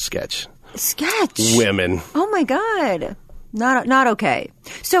 so sketch. Women. Oh my God. Not okay.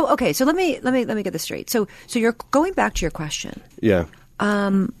 So let me get this straight. So you're going back to your question. Yeah.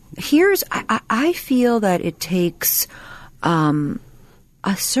 I feel that it takes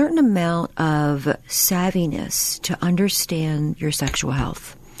a certain amount of savviness to understand your sexual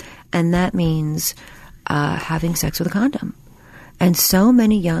health. And that means having sex with a condom. And so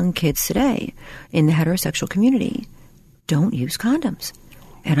many young kids today in the heterosexual community don't use condoms.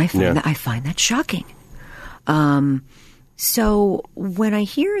 And I find that shocking. So when I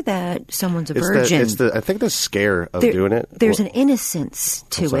hear that someone's a virgin, I think the scare of doing it. There's an innocence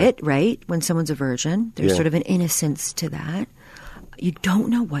to it, right? When someone's a virgin, there's sort of an innocence to that. You don't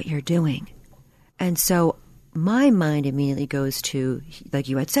know what you're doing. And so my mind immediately goes to, like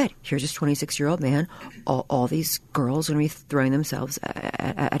you had said, here's this 26-year-old man. All these girls are going to be throwing themselves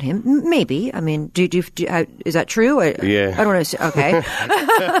at him. Maybe. I mean, is that true? Yeah. I don't know. Okay.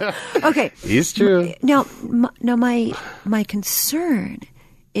 Okay. It's true. Now, my concern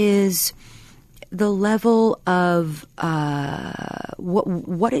is the level of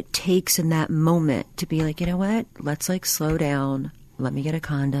what it takes in that moment to be like, you know what? Let's like slow down. Let me get a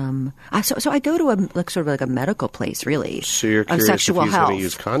condom. So I go to a medical place, really. So you're of curious sexual if he's health. going to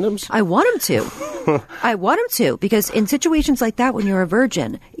use condoms? I want him to. I want him to, because in situations like that, when you're a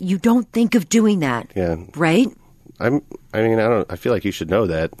virgin, you don't think of doing that. Yeah. Right? I feel like you should know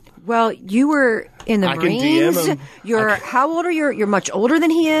that. Well, you were in the I can Marines. DM him. How old are you? You're much older than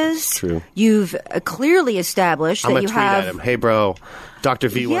he is. True. You've clearly established I'm that going you to tweet have. at him. Hey, bro, Dr.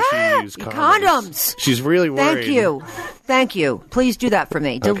 V wants you to use condoms. She's really worried. Thank you. Please do that for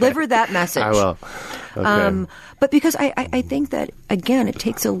me. Deliver that message. I will. Okay. But because I think that, again, it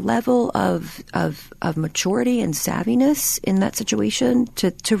takes a level of maturity and savviness in that situation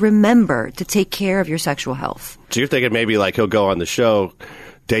to remember to take care of your sexual health. So you're thinking maybe like he'll go on the show,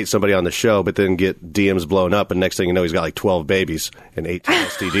 date somebody on the show, but then get DMs blown up, and next thing you know, he's got like 12 babies and 18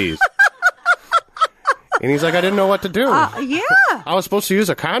 STDs. And he's like, I didn't know what to do. Yeah. I was supposed to use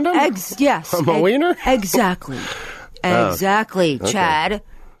a condom? Yes. I'm a wiener? Exactly. Exactly, okay. Chad.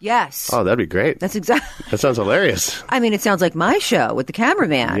 Yes. Oh, that'd be great. That's exactly. That sounds hilarious. I mean, it sounds like my show with the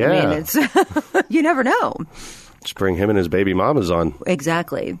cameraman. Yeah. I mean, it's you never know. Just bring him and his baby mamas on.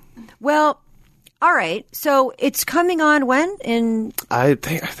 Exactly. Well, all right. So it's coming on when? I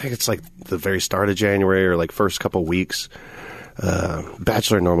think it's like the very start of January or like first couple weeks.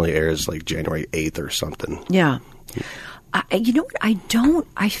 Bachelor normally airs like January 8th or something. Yeah. You know what?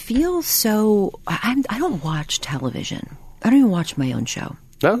 I feel so. I don't watch television. I don't even watch my own show.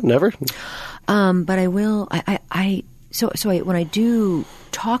 No, never. But I will. When I do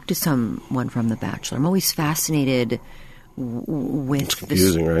talk to someone from The Bachelor, I'm always fascinated with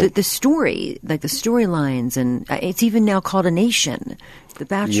the story, like the storylines, and it's even now called a nation, The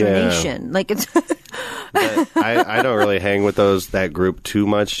Bachelor Nation. Like it's. I don't really hang with that group too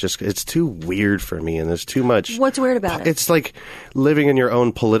much. Just it's too weird for me, and there's too much. What's weird about it? It's like living in your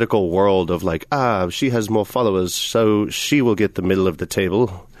own political world of like, she has more followers, so she will get the middle of the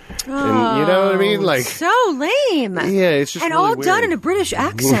table. And you know what I mean? Like so lame. Yeah, it's just and really all weird. done in a British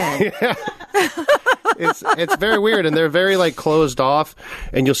accent. It's very weird, and they're very like closed off.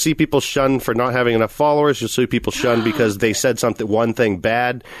 And you'll see people shunned for not having enough followers. You'll see people shunned because they said one thing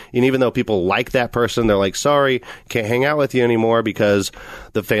bad. And even though people like that person, they're like, sorry, can't hang out with you anymore because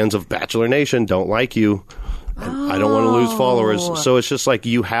the fans of Bachelor Nation don't like you. And I don't want to lose followers. So it's just like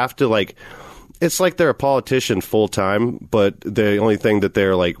you have to like. It's like they're a politician full time, but the only thing that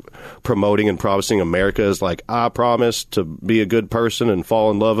they're like promoting and promising America is like, I promise to be a good person and fall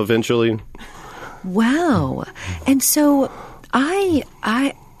in love eventually. Wow. And so I've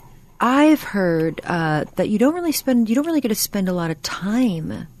heard that you don't really get to spend a lot of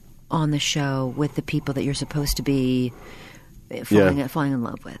time on the show with the people that you're supposed to be falling in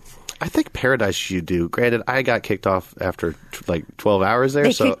love with. I think Paradise you do. Granted, I got kicked off after like 12 hours there.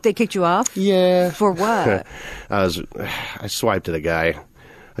 They kicked you off? Yeah. For what? I swiped at a guy.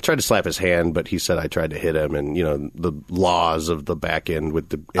 I tried to slap his hand, but he said I tried to hit him, and the laws of the back end with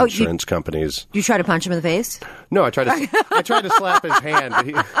the insurance companies. You tried to punch him in the face? No, I tried to slap his hand.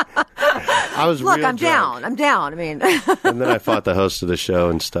 I was Look, real I'm drunk. down. I mean, and then I fought the host of the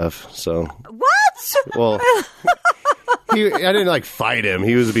show and stuff. So what? Well. I didn't like fight him.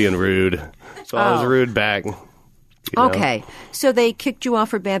 He was being rude. So I was rude back. Okay. So they kicked you off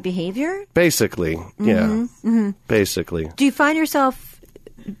for bad behavior? Basically. Yeah. Mm-hmm. Basically. Do you find yourself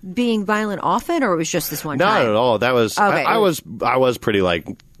being violent often, or it was just this one time? Not at all. That was okay. I was pretty like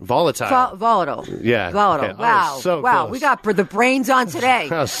volatile. Volatile. Yeah. Volatile. Okay. Wow. So wow. close. We got the brains on today.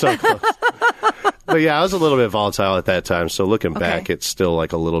 I was so close. But yeah, I was a little bit volatile at that time. So looking back, it's still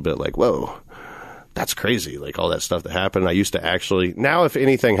like a little bit like, whoa. That's crazy, like all that stuff that happened. I used to actually... Now, if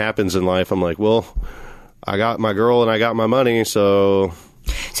anything happens in life, I'm like, well, I got my girl and I got my money, so...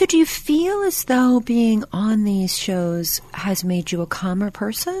 So do you feel as though being on these shows has made you a calmer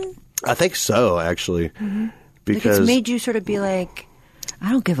person? I think so, actually. Mm-hmm. Because... Like it's made you sort of be like,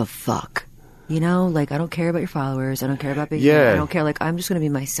 I don't give a fuck. Like, I don't care about your followers. I don't care about being I don't care. Like, I'm just going to be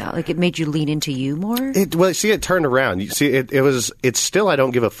myself. Like, it made you lean into you more? It turned around. You see, it's still I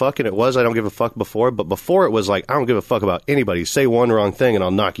don't give a fuck, and it was I don't give a fuck before, but before it was like, I don't give a fuck about anybody. Say one wrong thing, and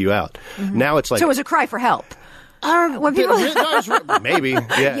I'll knock you out. Mm-hmm. Now it's like... So it was a cry for help. I don't know. Maybe.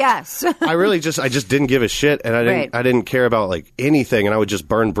 Yeah. Yes. I just didn't give a shit, and I didn't care about like anything, and I would just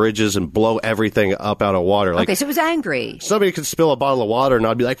burn bridges and blow everything up out of water. Like, okay, so it was angry. Somebody could spill a bottle of water, and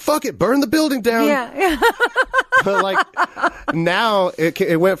I'd be like, "Fuck it, burn the building down." Yeah. But like now,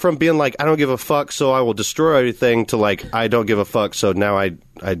 it went from being like I don't give a fuck, so I will destroy everything, to like I don't give a fuck, so now I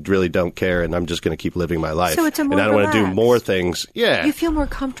really don't care, and I'm just going to keep living my life. So it's and I don't want to do more things. Yeah, you feel more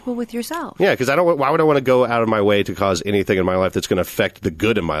comfortable with yourself. Yeah, because why would I want to go out of my way to cause anything in my life that's going to affect the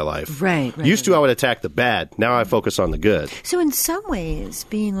good in my life? Right. Used to, I would attack the bad. Now I focus on the good. So in some ways,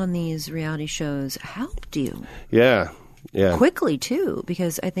 being on these reality shows helped you. Yeah. Yeah. Quickly too,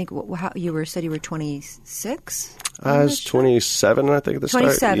 because I think said you were 26. I was 27, I think, at the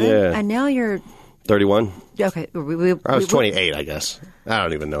 27, start. Yeah. And now you're 31. Okay, I was 28, I guess. I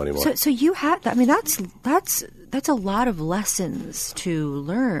don't even know anymore. So you had. I mean, that's a lot of lessons to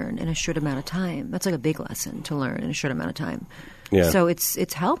learn in a short amount of time. That's like a big lesson to learn in a short amount of time. Yeah. So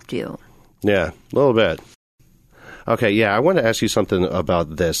it's helped you. Yeah, a little bit. Okay, yeah, I want to ask you something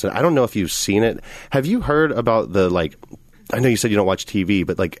about this. I don't know if you've seen it. Have you heard about the, like, I know you said you don't watch TV,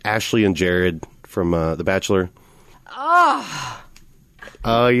 but like Ashley and Jared from The Bachelor? Oh,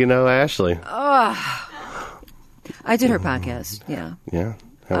 you know Ashley. I did her podcast, yeah. Yeah?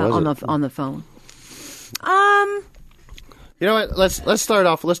 How was it? On the phone. You know what? Let's start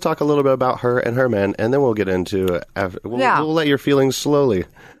off. Let's talk a little bit about her and her man, and then we'll get into we'll let your feelings slowly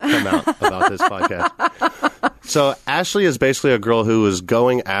come out about this podcast. So Ashley is basically a girl who was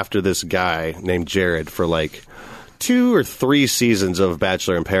going after this guy named Jared for like 2 or 3 seasons of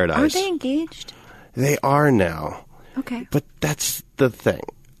Bachelor in Paradise. Aren't they engaged? They are now. Okay. But that's the thing.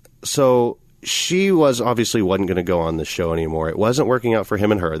 So she wasn't going to go on the show anymore. It wasn't working out for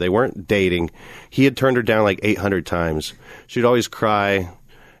him and her. They weren't dating. He had turned her down like 800 times. She'd always cry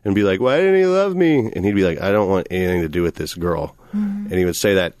and be like, why didn't he love me? And he'd be like, I don't want anything to do with this girl. Mm-hmm. And he would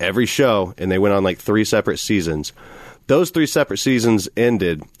say that every show, and they went on like 3 separate seasons. Those 3 separate seasons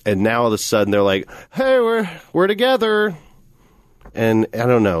ended, and now all of a sudden they're like, hey, we're together. And I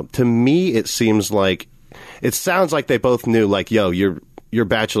don't know. To me, it sounds like they both knew, like, yo, your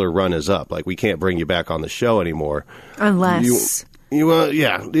Bachelor run is up. Like, we can't bring you back on the show anymore. Unless...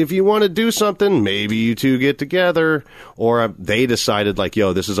 if you want to do something, maybe you two get together. Or they decided, like,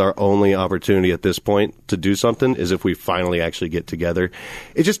 yo, this is our only opportunity at this point to do something, is if we finally actually get together.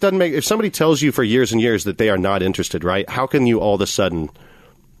 It just doesn't make... If somebody tells you for years and years that they are not interested, right? How can you all of a sudden...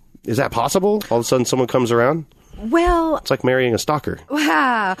 Is that possible? All of a sudden someone comes around? Well, It's like marrying a stalker.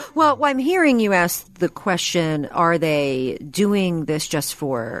 well, I'm hearing you ask the question, are they doing this just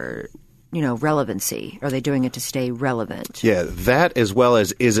for, relevancy? Are they doing it to stay relevant? Yeah, that as well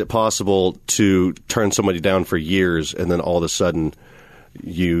as is it possible to turn somebody down for years and then all of a sudden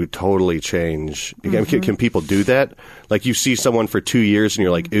you totally change? Can people do that? Like you see someone for 2 years and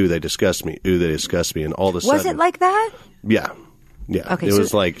you're like, ooh, they disgust me. Ooh, they disgust me. And all of a sudden. Was it like that? Yeah. Yeah. Okay, it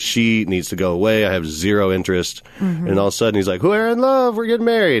was like, she needs to go away. I have zero interest. And all of a sudden he's like, we're in love. We're getting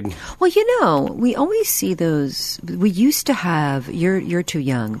married. Well, we always see those. We used to have, you're too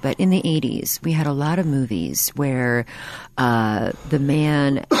young, but in the 80s, we had a lot of movies where the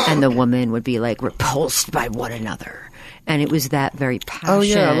man and the woman would be like repulsed by one another. And it was that very passion. Oh,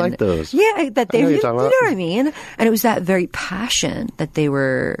 yeah, I like those. Yeah, that they, I know you you're talking know about. what I mean? And it was that very passion that they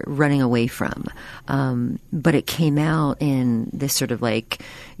were running away from. But it came out in this sort of like,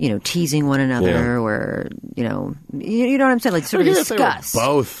 teasing one another or, you know what I'm saying? Like sort of disgust.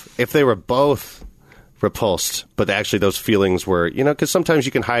 If they were both repulsed, but actually those feelings were, because sometimes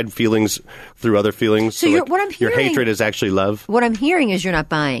you can hide feelings through other feelings. So like what I'm your hearing, hatred is actually love. What I'm hearing is you're not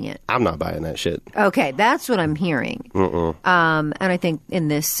buying it. I'm not buying that shit. Okay, that's what I'm hearing. And I think in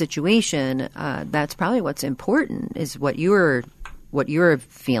this situation, that's probably what's important is what you're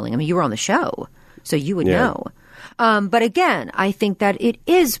feeling. I mean, you were on the show, so you would know. But again, I think that it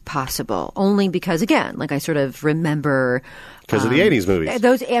is possible only because, again, like I sort of remember because of the 80s movies.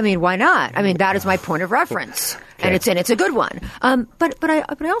 Those, I mean, why not? I mean, that is my point of reference, and it's a good one. But I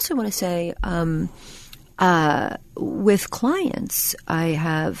also want to say, with clients, I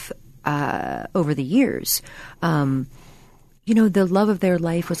have over the years, the love of their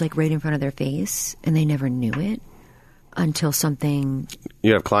life was like right in front of their face, and they never knew it until something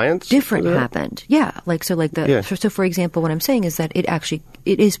you have clients different happened. Yeah, so for example, what I'm saying is that it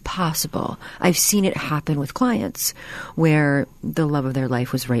is possible. I've seen it happen with clients where the love of their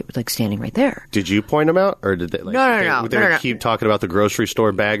life was standing right there. Did you point them out, or did they? No. They keep talking about the grocery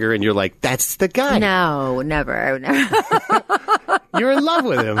store bagger, and you're like, "That's the guy." No, never. I would never. You're in love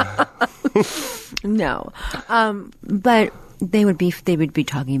with him. No, but they would be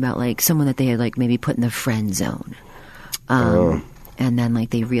talking about like someone that they had like maybe put in the friend zone. And then,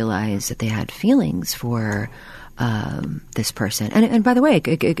 they realized that they had feelings for this person. And by the way,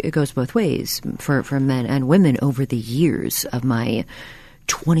 it goes both ways for men and women over the years of my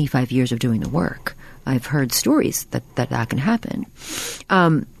 25 years of doing the work. I've heard stories that can happen.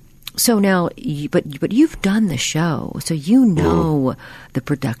 So now, but you've done the show, so you know the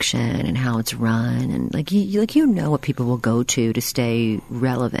production and how it's run, and you know what people will go to stay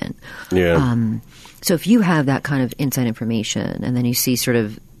relevant. Yeah. So if you have that kind of inside information, and then you see sort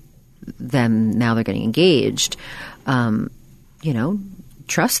of them now they're getting engaged,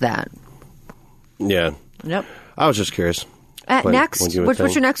 trust that. Yeah. Yep. I was just curious. Next,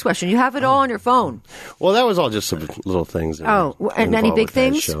 what's your next question? You have it all on your phone. Well, that was all just some little things. And any big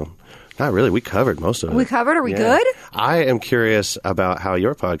things? Not really. We covered most of it. We covered? Are we good? I am curious about how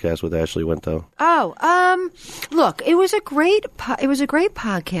your podcast with Ashley went, though. Look, it was a great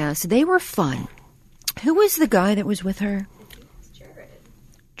podcast. They were fun. Who was the guy that was with her? Jared.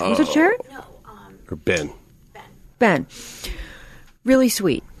 Was it Jared? No. Or Ben. Ben. Really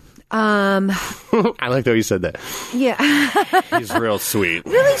sweet. I like how you said that. Yeah. He's real sweet.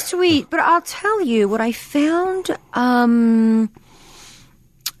 Really sweet. But I'll tell you what I found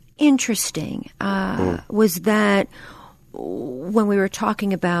interesting was that when we were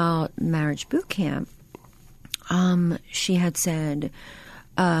talking about marriage boot camp, she had said,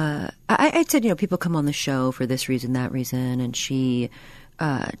 I said, people come on the show for this reason, that reason, and she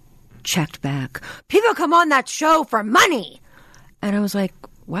checked back, people come on that show for money. And I was like,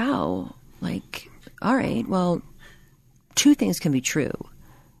 wow, all right, well, two things can be true.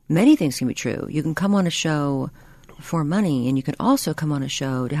 Many things can be true. You can come on a show for money, and you can also come on a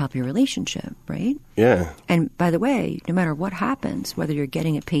show to help your relationship, right? Yeah. And by the way, no matter what happens, whether you're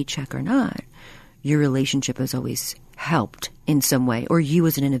getting a paycheck or not, your relationship has always helped in some way, or you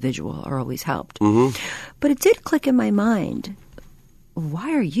as an individual are always helped. Mm-hmm. But it did click in my mind,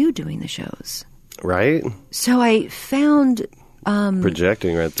 why are you doing the shows? Right? So I found...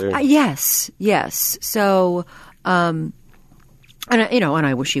 projecting right there. Yes. So And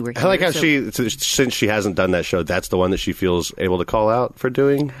I wish she were here. I like how since she hasn't done that show, that's the one that she feels able to call out for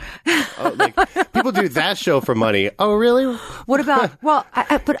doing. People do that show for money. Oh, really? What about? Well,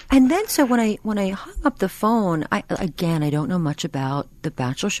 and then so when I hung up the phone, I don't know much about the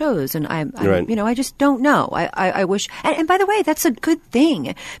Bachelor shows, and I just don't know. I wish. And by the way, that's a good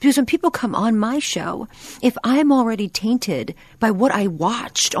thing, because when people come on my show, if I'm already tainted by what I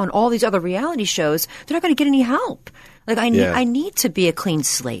watched on all these other reality shows, they're not going to get any help. Like I need to be a clean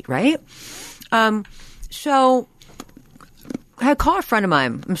slate, right? So I call a friend of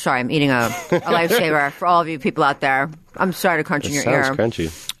mine. I'm sorry, I'm eating a lifesaver for all of you people out there. I'm sorry to crunch in your ear. Sounds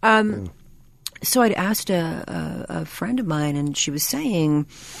crunchy. So I'd asked a friend of mine, and she was saying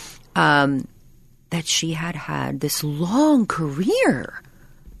that she had this long career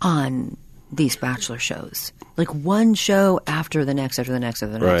on these Bachelor shows, like one show after the next, after the next,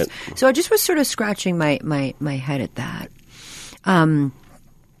 after the next. Right. So I just was sort of scratching my head at that. And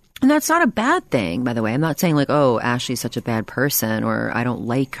that's not a bad thing, by the way. I'm not saying like, oh, Ashley's such a bad person or I don't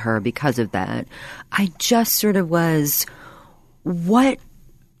like her because of that. I just sort of was, what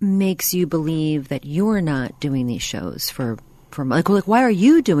makes you believe that you're not doing these shows for like why are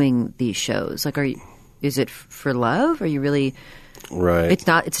you doing these shows? Like, is it for love? Are you really... Right. It's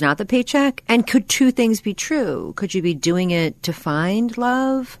not the paycheck. And could two things be true? Could you be doing it to find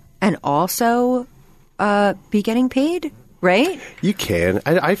love and also be getting paid? Right? You can.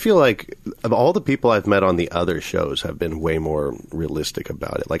 I feel like of all the people I've met on the other shows have been way more realistic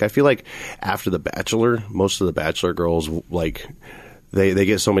about it. Like, I feel like after The Bachelor, most of the Bachelor girls, like, they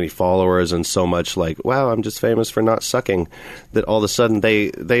get so many followers and so much like, wow, I'm just famous for not sucking, that all of a sudden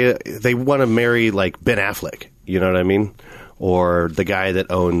they want to marry like Ben Affleck. You know what I mean? Or the guy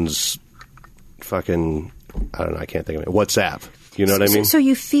that owns fucking, I don't know, I can't think of it, WhatsApp. You know what I mean? So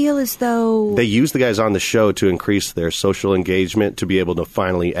you feel as though... They use the guys on the show to increase their social engagement, to be able to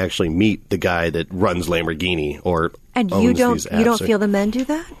finally actually meet the guy that runs Lamborghini or and owns these apps. You don't feel the men do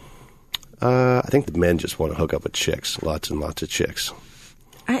that? I think the men just want to hook up with chicks. Lots and lots of chicks.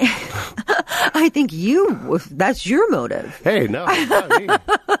 I think that's your motive. Hey, no, not me.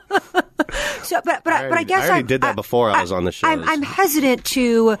 So, but I guess I already did that before I was on the show. I'm hesitant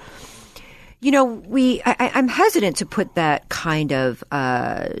to, I'm hesitant to put that kind of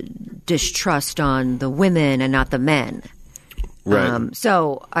distrust on the women and not the men. Right.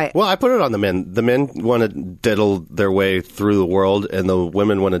 I put it on the men. The men want to diddle their way through the world, and the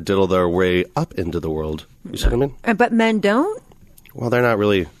women want to diddle their way up into the world. You see what I mean? But men don't? Well, they're not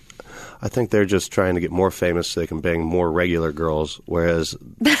really. I think they're just trying to get more famous so they can bang more regular girls, whereas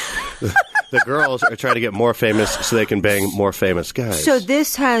the girls are trying to get more famous so they can bang more famous guys. So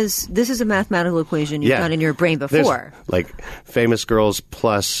this is a mathematical equation you've got in your brain before. There's, like, famous girls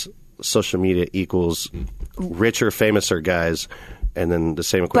plus social media equals richer, famouser guys, and then the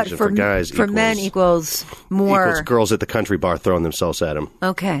same equation for guys. For men equals more. Equals girls at the country bar throwing themselves at them.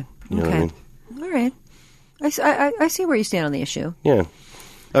 Okay. You know what I mean? All right. I see where you stand on the issue. Yeah.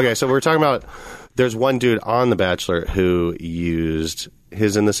 Okay, so we're talking about, there's one dude on The Bachelor who used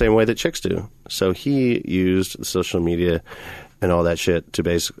his in the same way that chicks do. So he used the social media and all that shit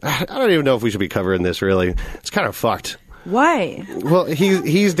to I don't even know if we should be covering this, really. It's kind of fucked. Why? Well,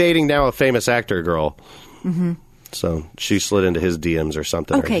 he's dating now a famous actor girl. Mm-hmm. So she slid into his DMs or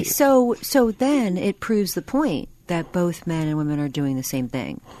something. Okay, so then it proves the point that both men and women are doing the same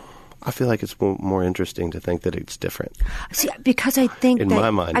thing. I feel like it's more interesting to think that it's different. See, because I think in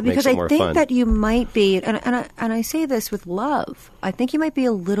my mind, it makes it more fun. Because I think that you might be, and I say this with love, I think you might be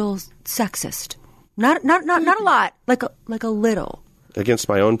a little sexist. Not a lot, like a little. Against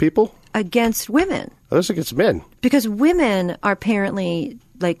my own people? Against women. Oh, that's against men. Because women are apparently,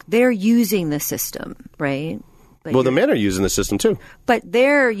 like, they're using the system, right? Like, well, the men are using the system too. But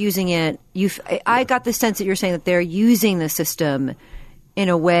they're using it. I got the sense that you're saying that they're using the system in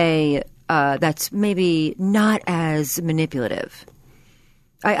a way that's maybe not as manipulative.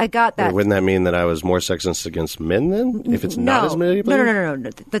 I got that. Well, wouldn't that mean that I was more sexist against men then? If it's not as manipulative?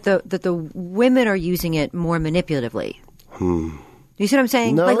 No. That the women are using it more manipulatively. You see what I'm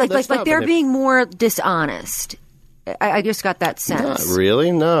saying? No, like they're being more dishonest. I just got that sense. Not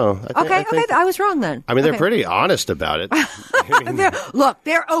really, no. Okay, I was wrong then. I mean, they're pretty honest about it.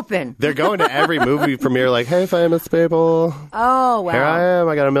 They're open. They're going to every movie premiere like, hey, famous people. Oh, wow. Here I am.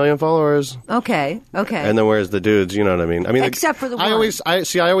 I got 1 million followers. Okay. And then where's the dudes? You know what I mean? Except for the one. I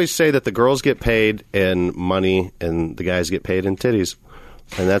always say that the girls get paid in money and the guys get paid in titties.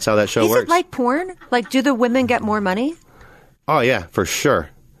 And that's how that show works. Is it like porn? Like, do the women get more money? Oh, yeah, for sure.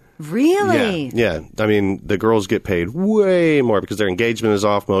 Really? Yeah. I mean, the girls get paid way more because their engagement is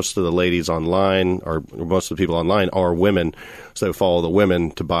off. Most of the ladies online, or most of the people online, are women, so they follow the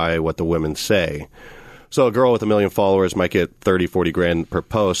women to buy what the women say. So a girl with 1 million followers might get 30, 40 grand per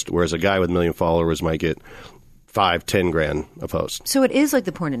post, whereas a guy with 1 million followers might get 5, 10 grand a post. So it is like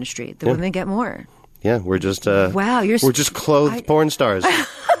the porn industry. The women get more. Yeah, we're just wow, we're just clothed porn stars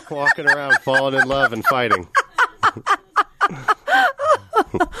walking around, falling in love and fighting.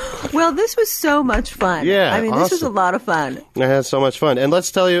 Well, this was so much fun. Yeah, I mean, this was a lot of fun. I had so much fun. And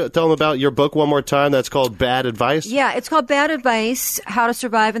let's tell them about your book one more time. That's called Bad Advice. Yeah, it's called Bad Advice, How to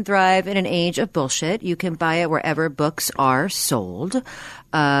Survive and Thrive in an Age of Bullshit. You can buy it wherever books are sold.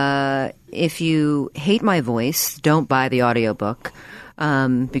 If you hate my voice, don't buy the audiobook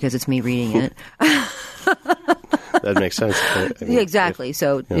because it's me reading it. That makes sense. Yeah, exactly.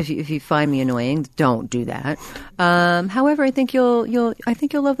 So if you find me annoying, don't do that. However, I think you'll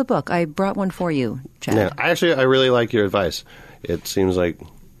love the book. I brought one for you, Chad. Yeah, I really like your advice. It seems like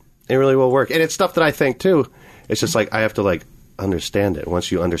it really will work, and it's stuff that I think too. It's just like I have to understand it.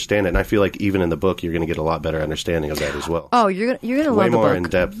 Once you understand it, and I feel like even in the book, you're going to get a lot better understanding of that as well. Oh, you're going to love the book. Way more in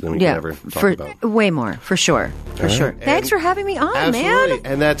depth than we can ever talk about. Way more, for sure. For sure. Thanks for having me on, absolutely. man.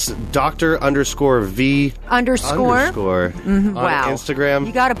 And that's Dr_V_. Mm-hmm. On wow. Instagram.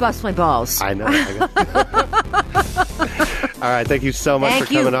 You got to bust my balls. I know. All right. Thank you so much for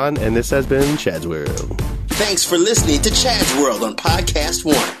coming on. And this has been Chad's World. Thanks for listening to Chad's World on Podcast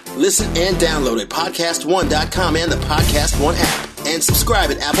One. Listen and download at podcastone.com and the Podcast One app. And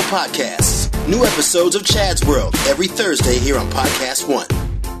subscribe at Apple Podcasts. New episodes of Chad's World every Thursday here on Podcast One.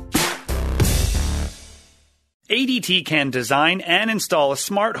 ADT can design and install a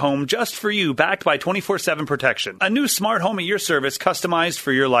smart home just for you, backed by 24/7 protection. A new smart home at your service, customized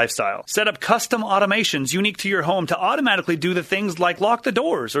for your lifestyle. Set up custom automations unique to your home to automatically do the things like lock the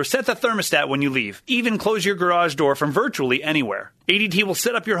doors or set the thermostat when you leave. Even close your garage door from virtually anywhere. ADT will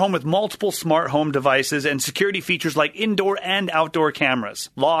set up your home with multiple smart home devices and security features like indoor and outdoor cameras,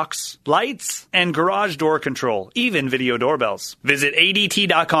 locks, lights, and garage door control, even video doorbells. Visit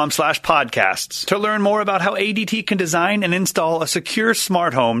ADT.com/podcasts to learn more about how ADT can design and install a secure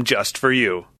smart home just for you.